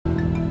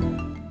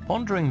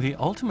Pondering the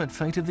ultimate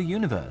fate of the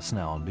universe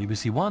now on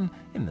BBC One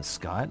in the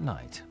Sky at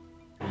Night.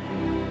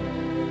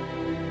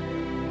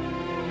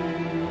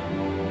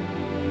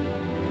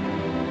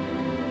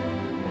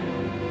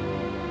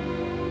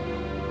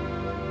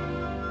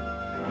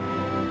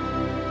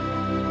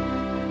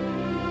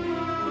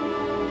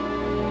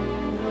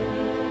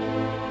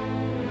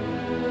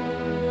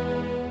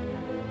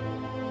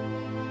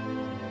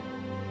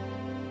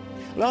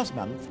 Last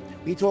month,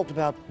 we talked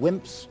about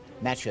WIMPs,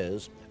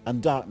 machos, and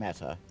dark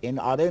matter in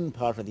our own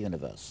part of the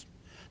universe.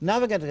 Now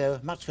we're going to go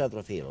much further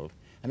afield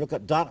and look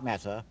at dark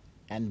matter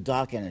and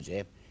dark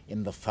energy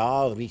in the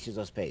far reaches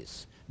of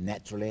space,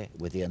 naturally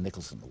with Iain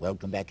Nicolson.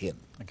 Welcome back in.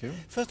 Thank you.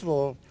 First of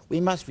all,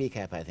 we must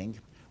recap, I think.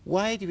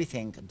 Why do we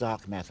think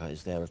dark matter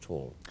is there at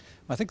all?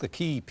 I think the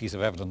key piece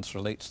of evidence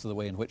relates to the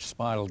way in which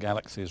spiral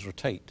galaxies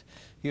rotate.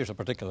 Here's a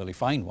particularly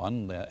fine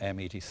one, the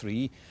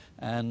M83,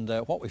 and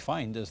what we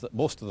find is that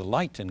most of the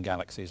light in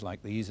galaxies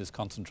like these is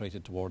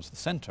concentrated towards the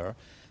centre,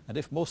 and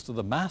if most of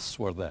the mass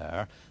were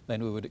there,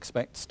 then we would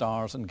expect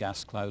stars and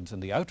gas clouds in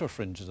the outer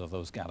fringes of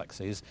those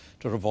galaxies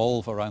to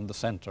revolve around the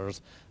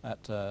centres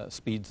at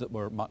speeds that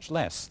were much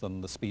less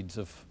than the speeds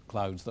of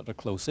clouds that are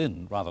close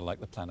in, rather like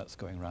the planets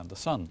going around the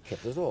sun.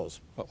 Kepler's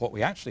laws. But what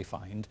we actually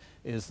find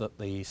is that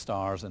the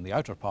stars in the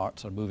outer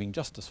parts are moving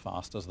just as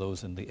fast as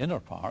those in the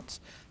inner parts,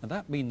 and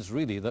that means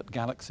really that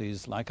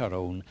galaxies like our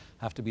own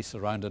have to be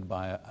surrounded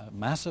by a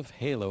massive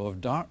halo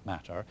of dark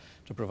matter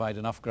to provide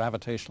enough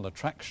gravitational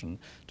attraction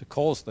to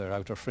cause their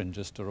outer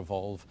fringes to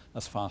revolve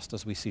as fast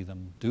as we see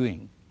them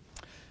doing.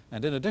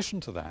 And in addition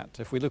to that,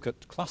 if we look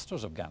at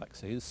clusters of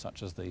galaxies,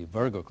 such as the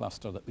Virgo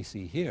cluster that we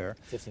see here,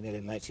 50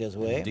 million light years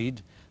away.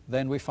 Indeed,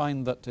 then we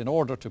find that in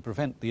order to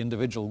prevent the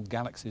individual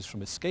galaxies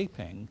from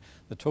escaping,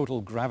 the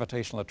total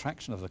gravitational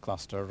attraction of the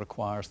cluster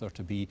requires there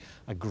to be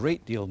a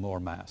great deal more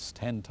mass,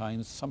 10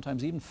 times,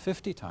 sometimes even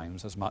 50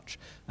 times as much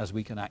as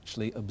we can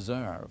actually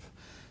observe.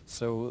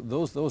 So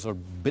those are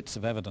bits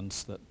of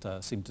evidence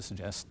that seem to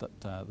suggest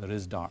that there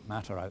is dark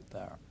matter out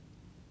there.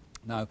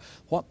 Now,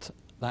 what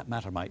that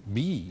matter might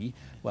be,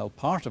 well,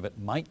 part of it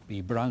might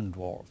be brown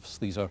dwarfs.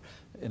 These are,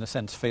 in a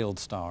sense, failed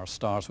stars,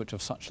 stars which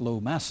have such low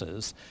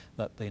masses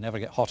that they never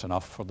get hot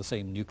enough for the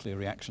same nuclear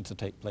reactions to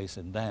take place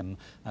in them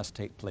as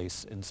take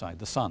place inside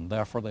the sun.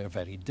 Therefore, they're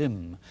very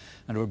dim.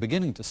 And we're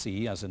beginning to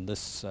see, as in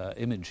this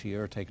image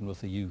here taken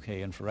with the UK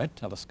infrared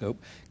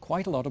telescope,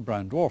 quite a lot of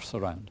brown dwarfs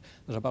around.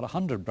 There's about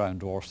 100 brown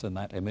dwarfs in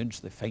that image,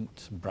 the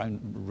faint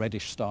brown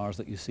reddish stars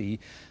that you see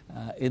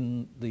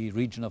in the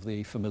region of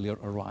the familiar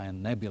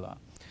Orion Nebula.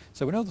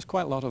 So we know there's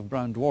quite a lot of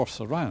brown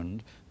dwarfs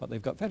around, but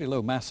they've got very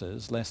low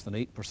masses, less than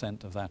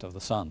 8% of that of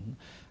the sun.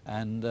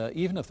 And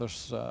even if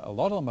there's a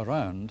lot of them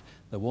around,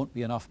 there won't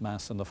be enough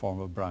mass in the form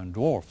of brown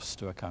dwarfs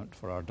to account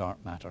for our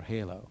dark matter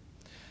halo.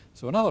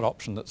 So another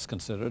option that's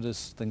considered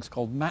is things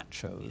called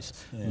machos,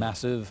 yes, yeah.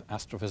 Massive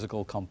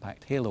astrophysical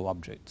compact halo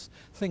objects.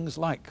 Things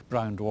like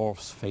brown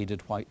dwarfs,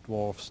 faded white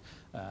dwarfs,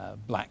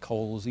 black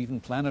holes, even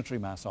planetary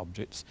mass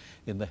objects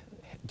in the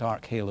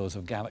dark halos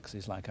of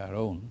galaxies like our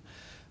own.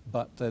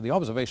 But the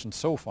observations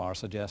so far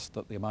suggest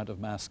that the amount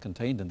of mass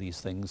contained in these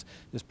things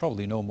is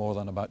probably no more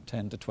than about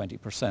 10 to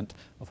 20%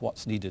 of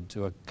what's needed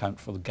to account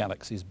for the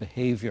galaxy's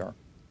behavior.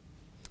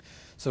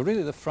 So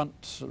really the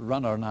front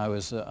runner now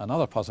is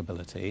another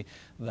possibility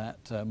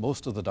that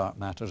most of the dark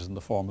matter is in the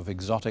form of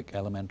exotic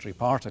elementary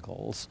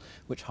particles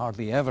which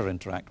hardly ever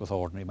interact with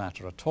ordinary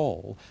matter at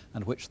all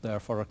and which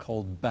therefore are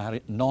called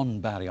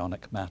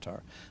non-baryonic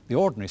matter. The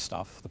ordinary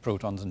stuff, the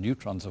protons and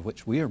neutrons of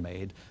which we are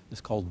made, is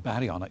called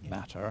baryonic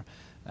matter.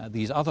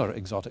 These other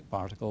exotic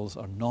particles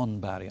are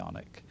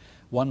non-baryonic.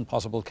 One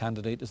possible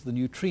candidate is the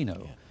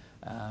neutrino.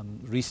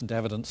 Recent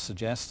evidence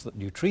suggests that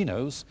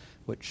neutrinos,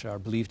 which are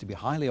believed to be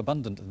highly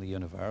abundant in the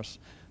universe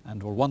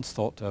and were once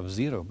thought to have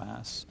zero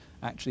mass,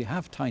 actually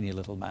have tiny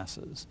little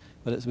masses.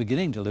 But it's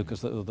beginning to look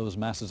as though those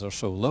masses are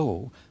so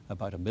low,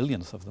 about a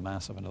millionth of the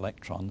mass of an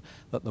electron,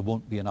 that there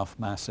won't be enough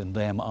mass in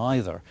them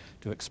either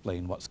to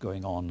explain what's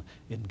going on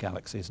in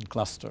galaxies and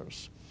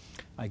clusters.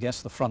 I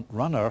guess the front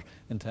runner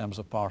in terms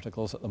of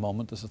particles at the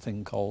moment is a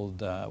thing called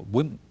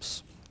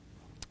WIMPs,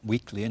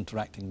 weakly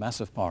interacting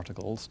massive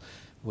particles,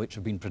 which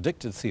have been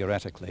predicted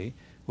theoretically,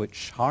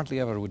 which hardly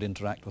ever would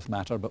interact with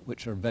matter, but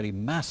which are very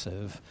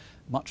massive,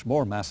 much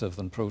more massive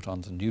than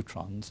protons and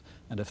neutrons.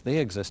 And if they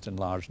exist in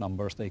large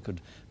numbers, they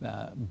could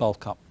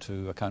bulk up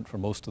to account for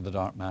most of the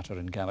dark matter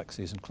in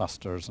galaxies and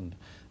clusters and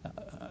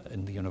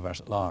in the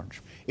universe at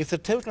large. If the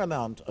total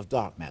amount of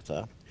dark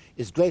matter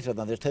is greater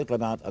than the total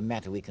amount of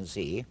matter we can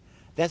see,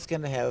 that's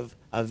going to have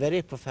a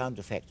very profound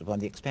effect upon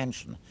the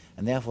expansion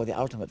and therefore the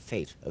ultimate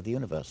fate of the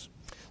universe.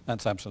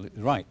 That's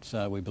absolutely right.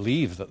 We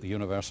believe that the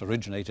universe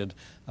originated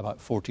about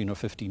 14 or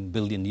 15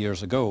 billion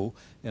years ago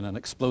in an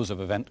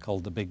explosive event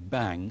called the Big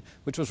Bang,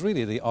 which was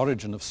really the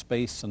origin of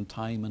space and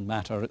time and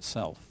matter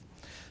itself.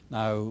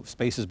 Now,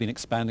 space has been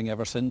expanding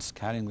ever since,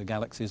 carrying the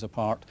galaxies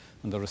apart,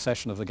 and the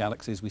recession of the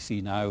galaxies we see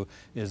now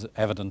is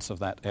evidence of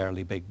that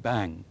early Big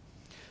Bang.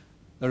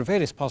 There are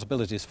various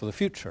possibilities for the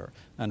future,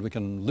 and we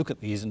can look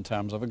at these in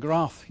terms of a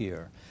graph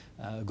here.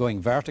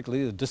 Going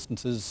vertically, the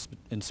distances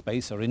in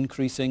space are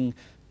increasing.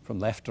 From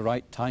left to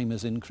right, time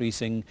is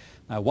increasing.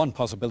 Now, one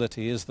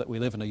possibility is that we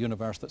live in a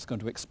universe that's going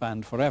to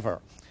expand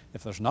forever.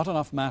 If there's not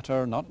enough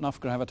matter, not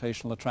enough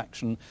gravitational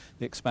attraction,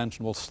 the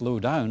expansion will slow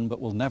down but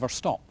will never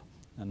stop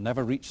and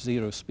never reach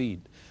zero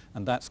speed.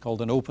 And that's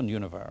called an open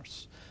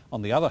universe.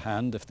 On the other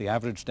hand, if the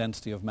average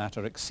density of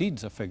matter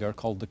exceeds a figure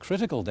called the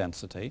critical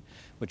density,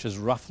 which is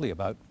roughly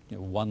about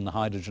 1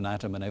 hydrogen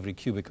atom in every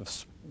cubic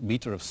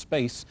meter of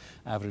space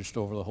averaged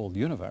over the whole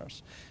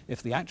universe,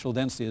 if the actual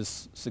density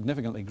is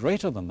significantly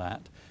greater than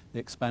that, the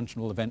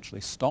expansion will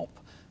eventually stop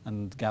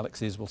and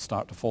galaxies will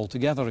start to fall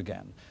together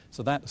again.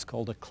 So that is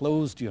called a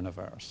closed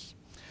universe.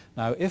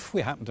 Now, if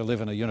we happen to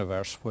live in a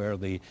universe where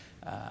the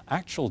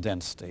actual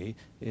density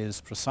is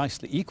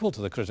precisely equal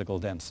to the critical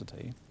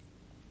density,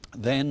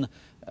 then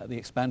the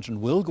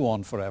expansion will go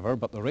on forever,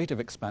 but the rate of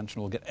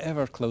expansion will get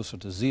ever closer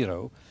to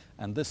zero,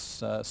 and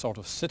this sort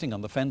of sitting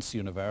on the fence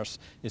universe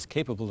is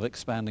capable of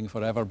expanding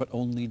forever, but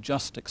only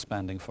just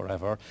expanding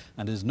forever,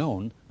 and is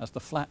known as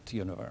the flat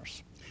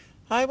universe.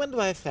 I wonder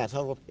why flat.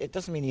 Oh, well, it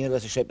doesn't mean the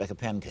universe is shaped like a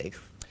pancake.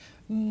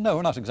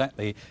 No, not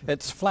exactly.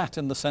 It's flat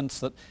in the sense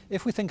that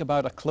if we think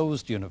about a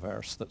closed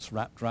universe that's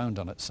wrapped round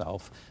on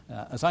itself,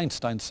 as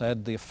Einstein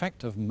said, the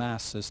effect of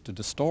mass is to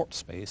distort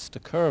space, to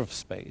curve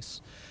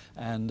space.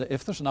 And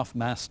if there's enough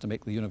mass to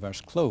make the universe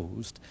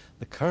closed,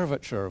 the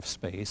curvature of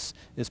space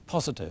is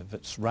positive.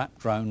 It's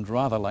wrapped round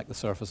rather like the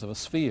surface of a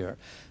sphere.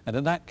 And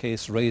in that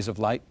case, rays of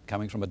light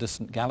coming from a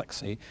distant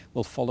galaxy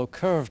will follow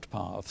curved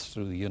paths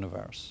through the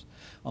universe.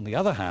 On the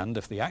other hand,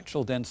 if the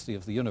actual density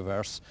of the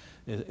universe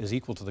is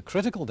equal to the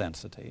critical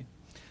density,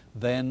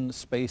 then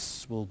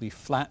space will be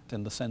flat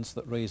in the sense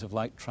that rays of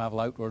light travel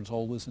outwards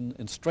always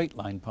in straight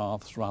line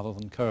paths rather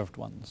than curved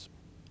ones.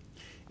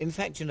 In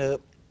fact,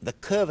 the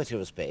curvature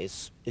of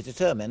space is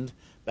determined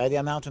by the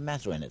amount of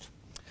matter in it.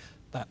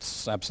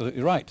 That's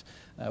absolutely right.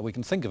 We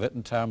can think of it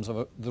in terms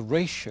of the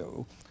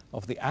ratio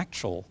of the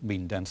actual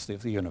mean density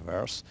of the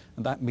universe,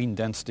 and that mean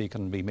density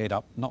can be made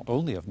up not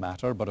only of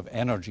matter but of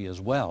energy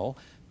as well,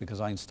 because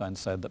Einstein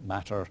said that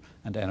matter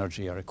and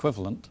energy are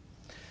equivalent.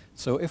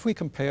 So if we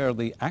compare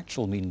the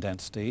actual mean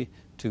density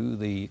to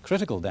the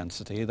critical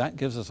density, that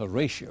gives us a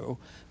ratio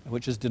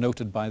which is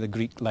denoted by the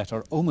Greek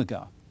letter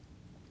omega.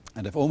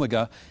 And if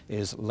omega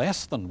is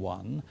less than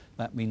 1,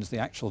 that means the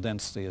actual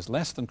density is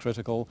less than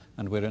critical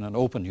and we're in an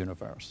open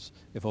universe.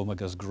 If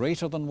omega is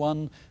greater than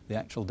 1, the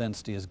actual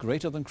density is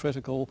greater than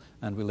critical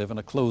and we live in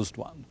a closed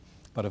one.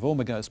 But if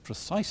omega is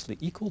precisely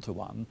equal to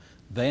 1,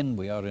 then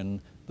we are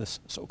in this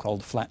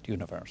so-called flat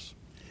universe.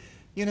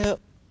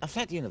 A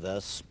flat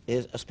universe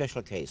is a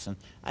special case, and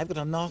I've got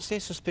a nasty,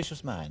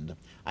 suspicious mind.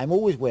 I'm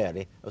always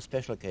wary of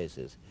special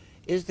cases.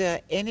 Is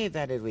there any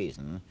valid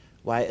reason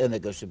why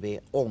omega should be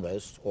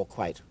almost or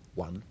quite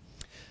 1?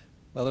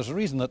 Well, there's a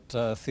reason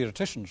that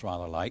theoreticians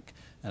rather like,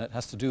 and it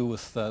has to do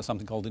with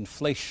something called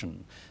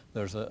inflation.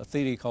 There's a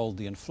theory called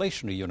the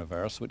inflationary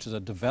universe, which is a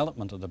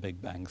development of the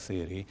Big Bang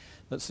theory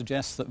that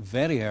suggests that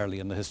very early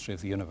in the history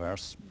of the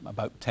universe,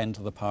 about 10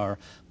 to the power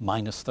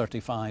minus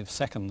 35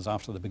 seconds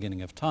after the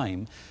beginning of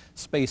time,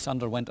 space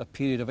underwent a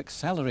period of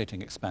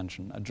accelerating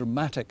expansion, a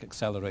dramatic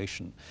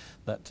acceleration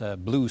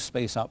that blew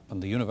space up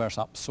and the universe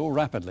up so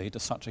rapidly to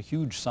such a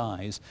huge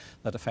size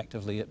that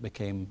effectively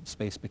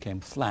space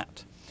became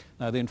flat.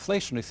 Now, the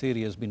inflationary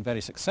theory has been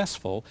very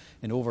successful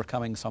in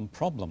overcoming some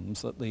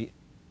problems that the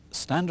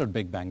standard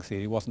Big Bang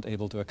theory wasn't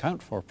able to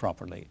account for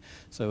properly.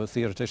 So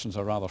theoreticians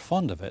are rather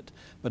fond of it,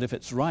 but if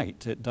it's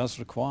right, it does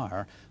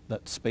require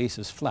that space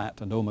is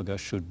flat and omega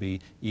should be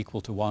equal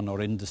to 1 or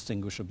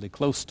indistinguishably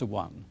close to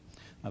 1.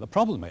 Now, the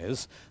problem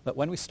is that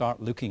when we start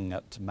looking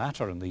at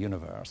matter in the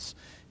universe,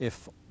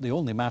 if the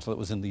only matter that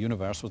was in the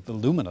universe was the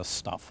luminous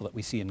stuff that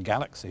we see in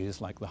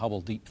galaxies like the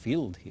Hubble Deep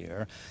Field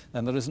here,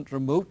 then there isn't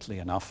remotely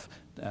enough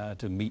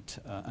to meet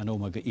an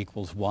omega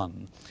equals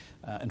 1.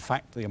 In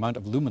fact, the amount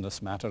of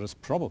luminous matter is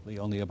probably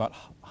only about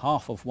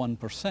half of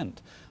 1%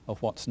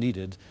 of what's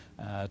needed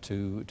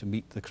to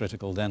meet the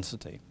critical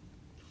density.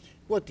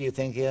 What do you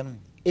think, Iain?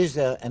 Is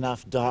there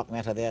enough dark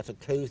matter there to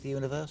close the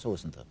universe, or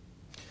isn't there?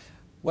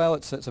 Well,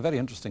 it's a very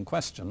interesting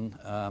question.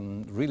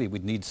 Really,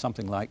 we'd need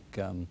something like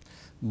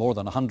more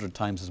than 100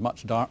 times as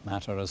much dark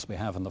matter as we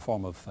have in the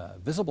form of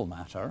visible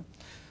matter.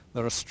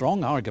 There are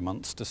strong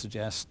arguments to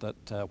suggest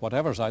that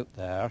whatever's out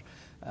there,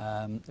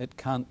 it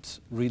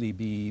can't really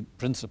be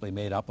principally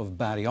made up of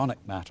baryonic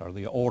matter,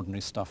 the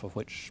ordinary stuff of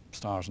which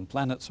stars and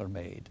planets are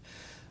made.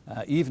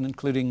 Even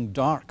including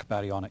dark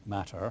baryonic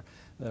matter,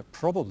 there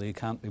probably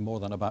can't be more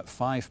than about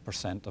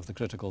 5% of the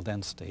critical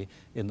density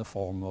in the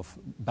form of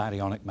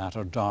baryonic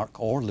matter, dark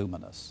or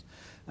luminous.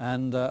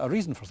 And a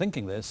reason for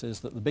thinking this is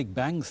that the Big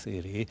Bang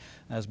theory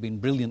has been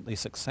brilliantly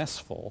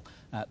successful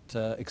at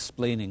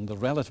explaining the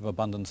relative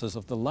abundances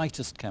of the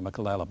lightest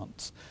chemical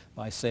elements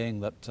by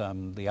saying that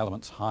the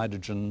elements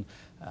hydrogen,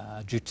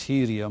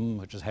 deuterium,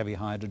 which is heavy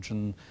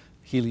hydrogen,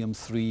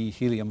 helium-3,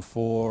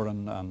 helium-4,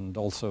 and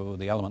also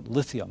the element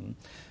lithium,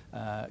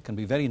 can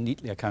be very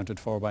neatly accounted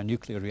for by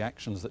nuclear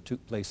reactions that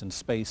took place in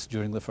space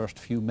during the first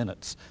few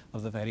minutes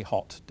of the very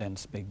hot,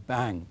 dense Big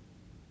Bang.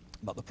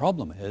 But the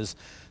problem is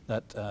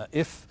that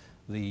if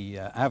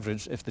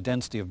the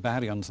density of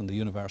baryons in the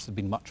universe had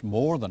been much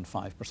more than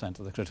 5%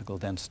 of the critical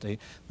density,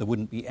 there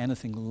wouldn't be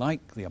anything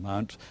like the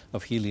amount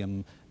of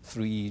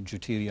helium-3,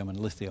 deuterium and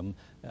lithium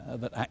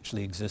that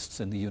actually exists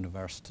in the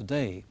universe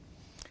today.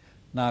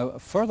 Now,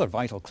 further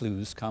vital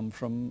clues come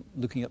from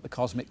looking at the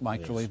cosmic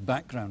microwave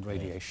background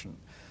radiation.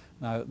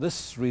 Now,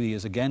 this really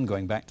is again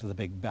going back to the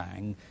Big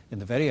Bang. In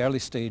the very early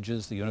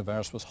stages, the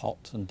universe was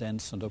hot and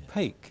dense and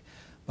opaque.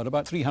 But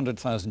about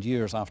 300,000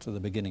 years after the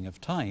beginning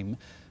of time,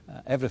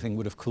 everything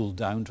would have cooled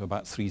down to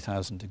about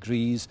 3,000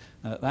 degrees.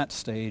 And at that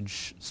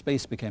stage,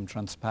 space became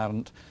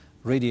transparent.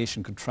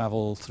 Radiation could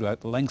travel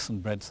throughout the length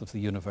and breadth of the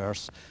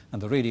universe,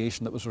 and the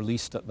radiation that was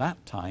released at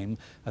that time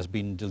has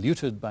been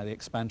diluted by the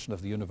expansion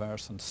of the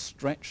universe and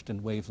stretched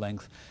in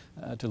wavelength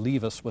to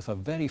leave us with a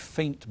very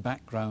faint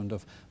background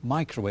of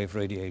microwave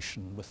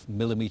radiation with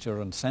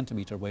millimeter and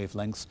centimeter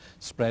wavelengths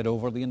spread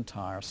over the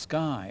entire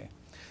sky.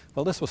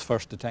 Well, this was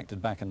first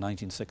detected back in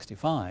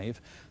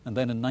 1965, and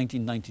then in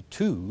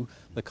 1992,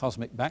 the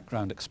Cosmic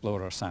Background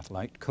Explorer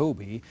satellite,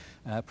 COBE,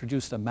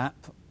 produced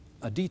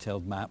a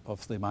detailed map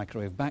of the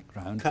microwave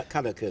background.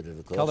 Color-coded,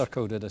 of course.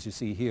 Color-coded, as you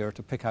see here,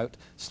 to pick out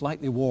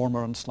slightly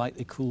warmer and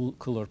slightly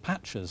cooler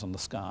patches on the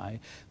sky,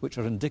 which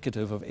are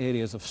indicative of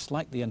areas of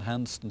slightly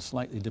enhanced and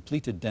slightly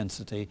depleted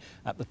density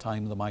at the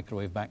time the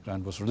microwave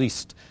background was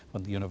released,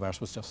 when the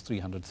universe was just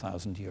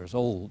 300,000 years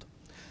old.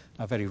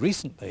 Now, very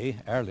recently,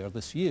 earlier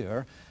this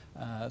year,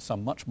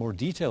 some much more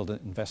detailed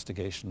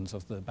investigations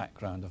of the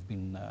background have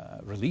been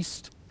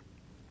released,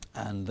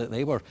 and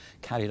they were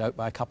carried out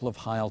by a couple of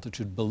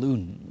high-altitude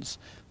balloons,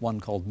 one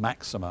called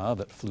Maxima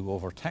that flew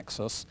over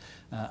Texas,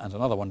 and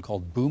another one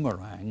called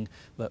Boomerang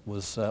that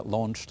was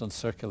launched and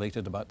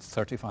circulated about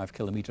 35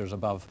 kilometers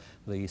above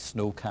the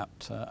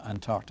snow-capped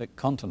Antarctic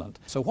continent.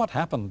 So what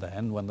happened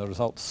then when the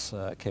results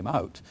came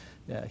out?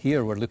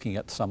 Here we're looking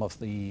at some of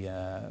the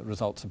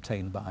results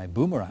obtained by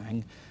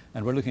Boomerang,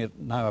 and we're looking at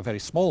now a very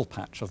small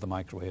patch of the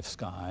microwave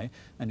sky,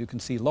 and you can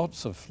see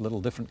lots of little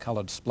different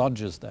coloured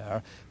splodges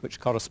there, which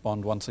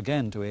correspond once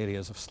again to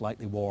areas of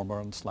slightly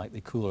warmer and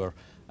slightly cooler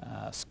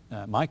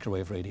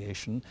microwave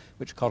radiation,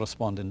 which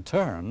correspond in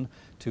turn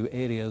to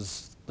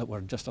areas that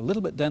were just a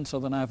little bit denser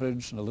than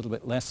average and a little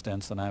bit less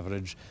dense than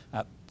average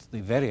at the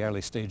very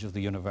early stage of the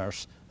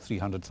universe,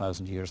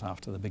 300,000 years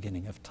after the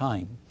beginning of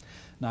time.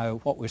 Now,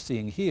 what we're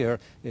seeing here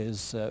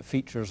is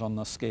features on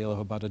the scale of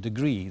about a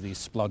degree.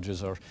 These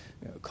splodges are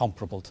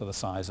comparable to the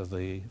size of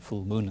the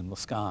full moon in the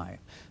sky.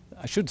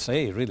 I should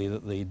say, really,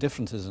 that the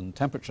differences in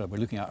temperature we're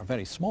looking at are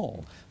very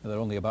small. They're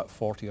only about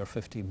 40 or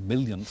 50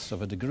 millionths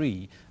of a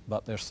degree,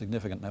 but they're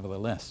significant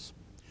nevertheless.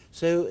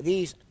 So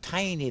these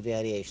tiny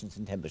variations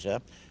in temperature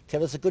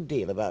tell us a good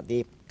deal about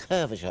the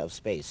curvature of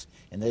space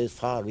in those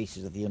far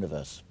reaches of the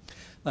universe.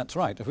 That's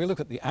right. If we look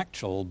at the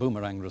actual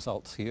Boomerang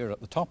results here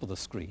at the top of the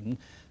screen,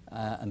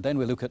 and then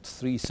we look at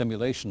 3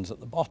 simulations at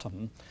the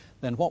bottom,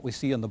 then what we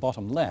see in the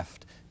bottom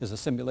left is a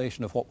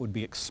simulation of what would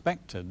be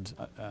expected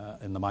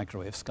in the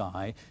microwave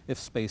sky if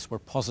space were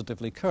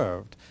positively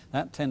curved.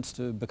 That tends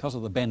to, because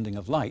of the bending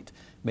of light,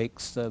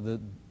 makes the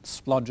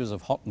splodges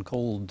of hot and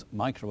cold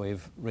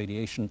microwave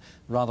radiation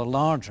rather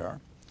larger.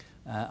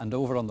 And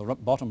over on the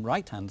bottom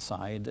right-hand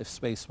side, if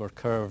space were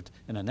curved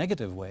in a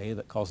negative way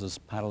that causes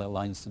parallel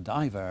lines to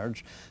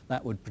diverge,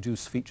 that would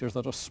produce features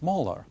that are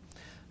smaller.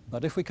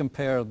 But if we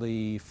compare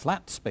the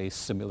flat space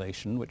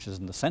simulation, which is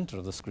in the center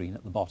of the screen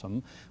at the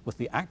bottom, with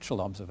the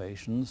actual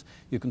observations,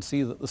 you can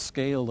see that the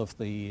scale of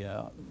the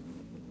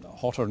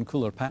hotter and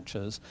cooler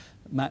patches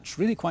match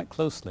really quite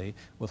closely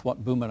with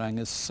what Boomerang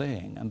is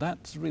saying. And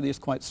that really is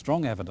quite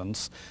strong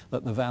evidence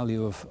that the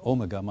value of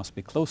omega must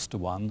be close to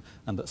 1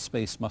 and that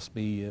space must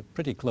be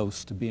pretty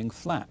close to being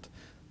flat.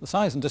 The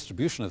size and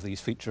distribution of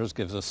these features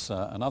gives us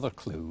another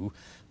clue.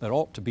 There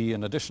ought to be,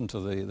 in addition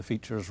to the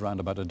features around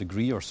about a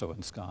degree or so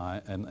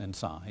in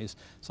size,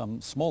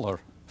 some smaller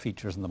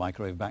features in the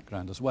microwave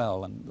background as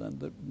well. And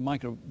the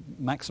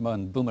Maxima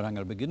and Boomerang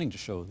are beginning to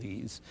show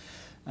these.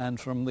 And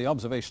from the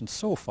observations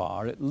so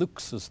far, it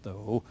looks as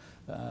though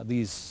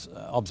these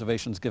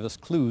observations give us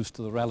clues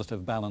to the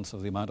relative balance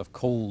of the amount of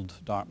cold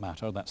dark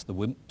matter, that's the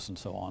WIMPs and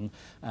so on,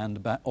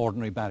 and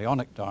ordinary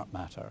baryonic dark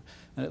matter.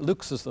 And it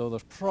looks as though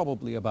there's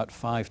probably about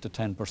 5 to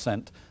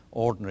 10%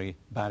 ordinary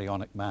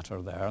baryonic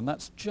matter there, and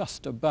that's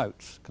just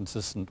about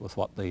consistent with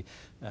what the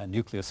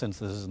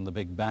nucleosynthesis and the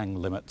Big Bang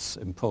limits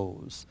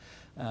impose.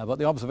 But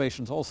the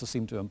observations also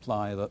seem to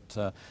imply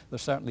that there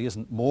certainly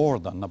isn't more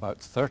than about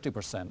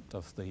 30%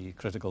 of the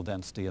critical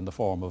density in the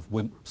form of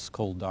WIMPs,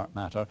 cold dark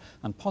matter,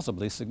 and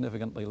possibly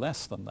significantly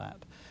less than that.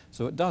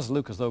 So it does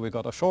look as though we've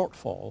got a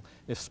shortfall.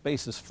 If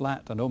space is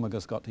flat and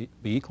omega's got to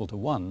be equal to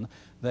 1,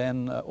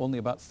 then only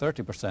about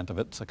 30% of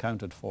it's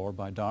accounted for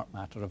by dark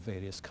matter of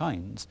various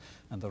kinds,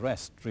 and the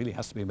rest really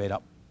has to be made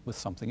up with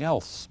something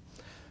else.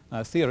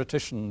 Now,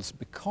 theoreticians,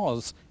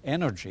 because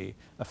energy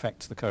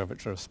affects the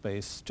curvature of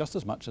space just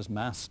as much as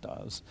mass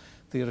does,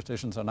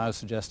 theoreticians are now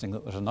suggesting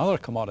that there's another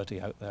commodity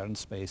out there in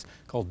space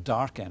called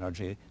dark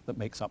energy that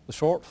makes up the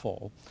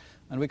shortfall.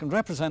 And we can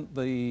represent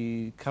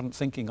the current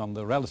thinking on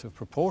the relative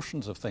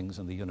proportions of things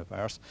in the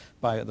universe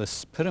by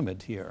this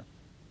pyramid here.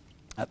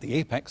 At the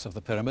apex of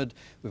the pyramid,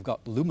 we've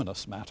got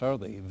luminous matter,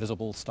 the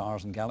visible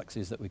stars and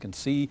galaxies that we can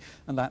see,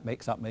 and that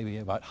makes up maybe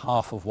about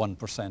half of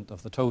 1%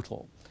 of the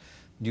total.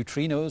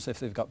 Neutrinos, if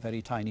they've got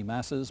very tiny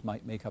masses,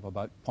 might make up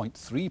about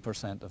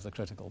 0.3% of the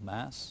critical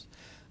mass.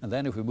 And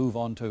then if we move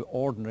on to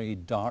ordinary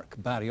dark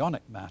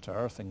baryonic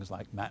matter, things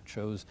like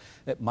machos,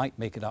 it might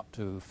make it up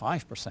to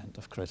 5%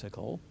 of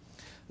critical.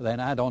 Then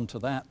add on to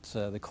that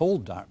the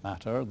cold dark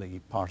matter, the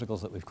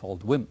particles that we've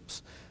called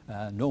WIMPs,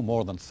 no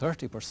more than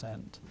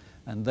 30%.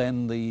 And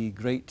then the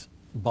great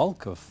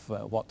bulk of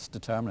what's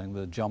determining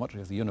the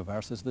geometry of the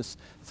universe is this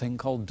thing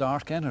called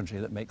dark energy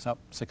that makes up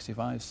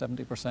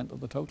 65–70% of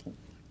the total.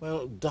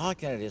 Well,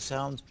 dark energy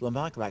sounds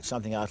remarkably like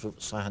something out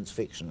of science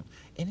fiction.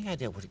 Any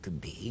idea what it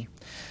could be?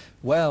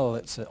 Well,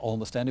 it's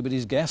almost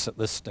anybody's guess at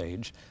this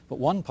stage, but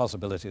one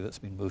possibility that's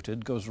been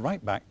mooted goes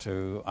right back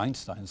to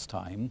Einstein's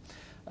time,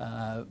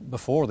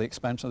 before the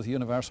expansion of the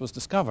universe was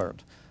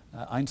discovered.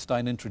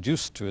 Einstein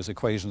introduced to his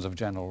equations of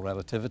general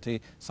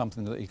relativity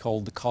something that he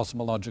called the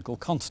cosmological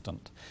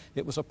constant.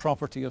 It was a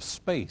property of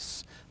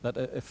space that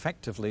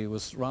effectively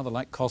was rather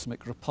like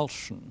cosmic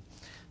repulsion.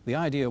 The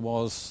idea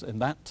was, in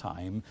that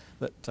time,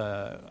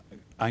 that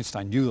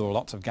Einstein knew there were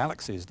lots of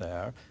galaxies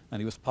there, and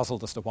he was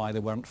puzzled as to why they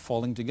weren't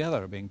falling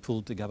together, being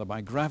pulled together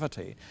by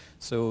gravity.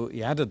 So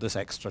he added this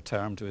extra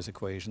term to his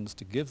equations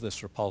to give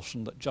this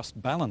repulsion that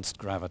just balanced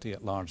gravity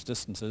at large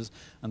distances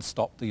and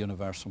stopped the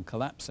universe from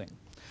collapsing.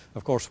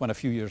 Of course, when a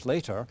few years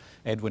later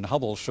Edwin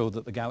Hubble showed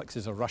that the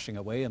galaxies are rushing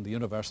away and the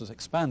universe is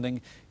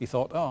expanding, he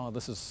thought, oh,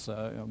 this is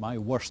my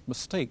worst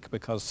mistake,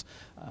 because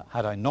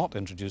had I not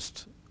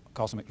introduced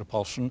cosmic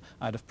repulsion,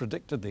 I'd have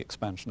predicted the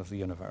expansion of the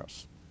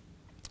universe.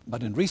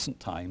 But in recent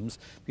times,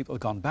 people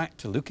have gone back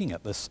to looking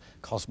at this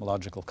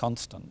cosmological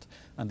constant,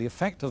 and the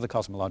effect of the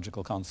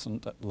cosmological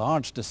constant at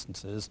large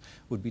distances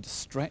would be to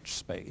stretch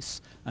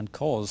space and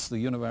cause the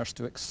universe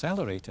to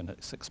accelerate in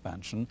its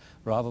expansion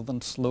rather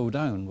than slow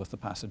down with the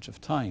passage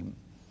of time.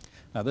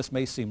 Now, this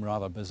may seem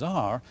rather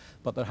bizarre,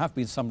 but there have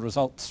been some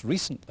results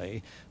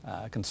recently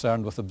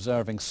concerned with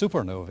observing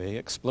supernovae,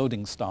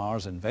 exploding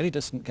stars in very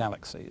distant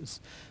galaxies.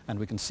 And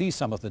we can see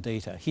some of the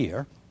data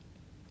here.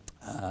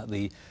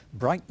 The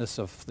brightness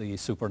of the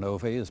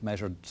supernovae is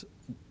measured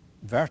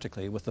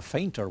vertically with the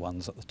fainter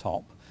ones at the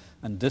top,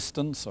 and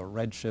distance or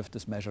redshift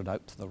is measured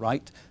out to the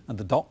right, and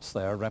the dots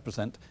there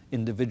represent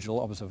individual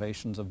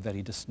observations of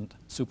very distant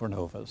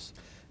supernovas.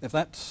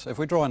 If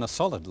we draw in a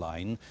solid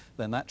line,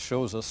 then that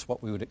shows us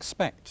what we would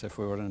expect if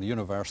we were in a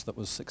universe that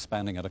was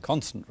expanding at a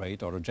constant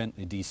rate or a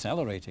gently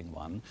decelerating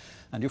one,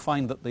 and you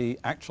find that the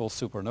actual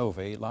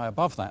supernovae lie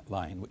above that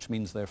line, which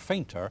means they're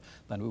fainter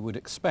than we would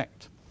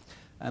expect.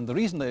 And the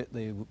reason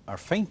they are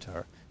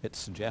fainter, it's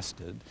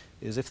suggested,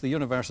 is if the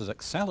universe is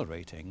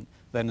accelerating,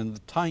 then in the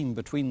time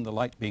between the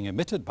light being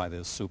emitted by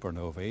those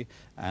supernovae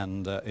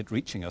and it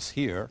reaching us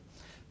here,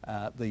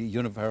 the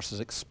universe is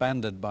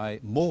expanded by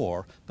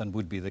more than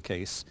would be the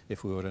case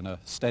if we were in a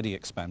steady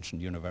expansion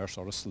universe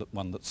or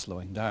one that's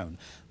slowing down.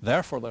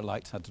 Therefore, their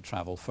lights had to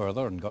travel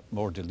further and got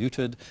more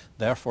diluted.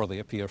 Therefore, they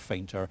appear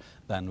fainter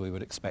than we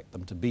would expect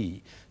them to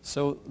be.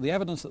 So the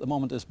evidence at the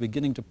moment is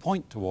beginning to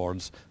point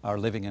towards our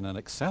living in an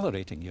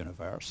accelerating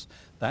universe.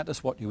 That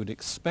is what you would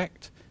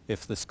expect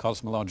if this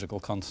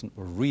cosmological constant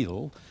were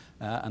real.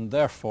 And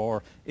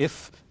therefore,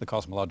 if the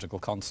cosmological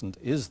constant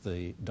is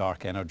the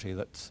dark energy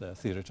that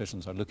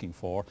theoreticians are looking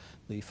for,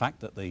 the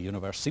fact that the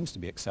universe seems to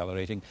be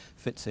accelerating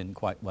fits in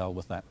quite well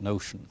with that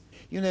notion.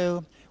 You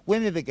know,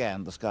 when we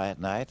began The Sky at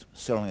Night,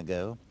 so long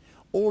ago,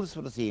 all this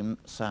would have seemed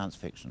science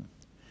fiction.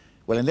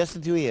 Well, in less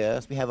than 2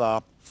 years, we have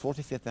our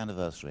 45th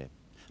anniversary.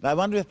 And I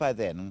wonder if by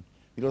then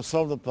we'll have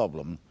solved the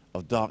problem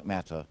of dark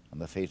matter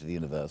and the fate of the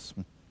universe.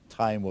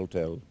 Time will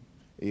tell.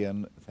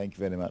 Iain, thank you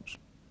very much.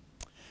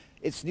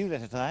 It's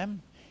newsletter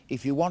time.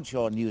 If you want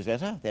your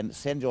newsletter, then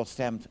send your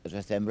stamped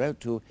address envelope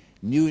to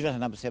newsletter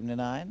number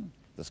 79,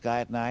 The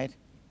Sky at Night,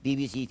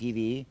 BBC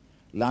TV,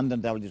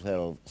 London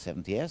W12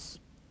 7TS.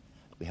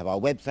 We have our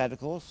website, of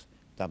course,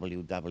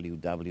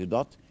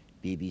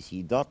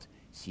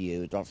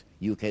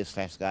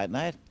 www.bbc.co.uk/Sky at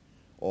Night,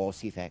 or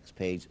CFAX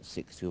page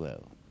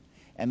 620.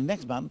 And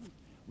next month,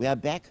 we are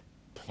back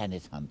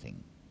planet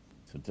hunting.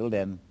 So until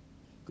then,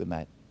 good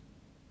night.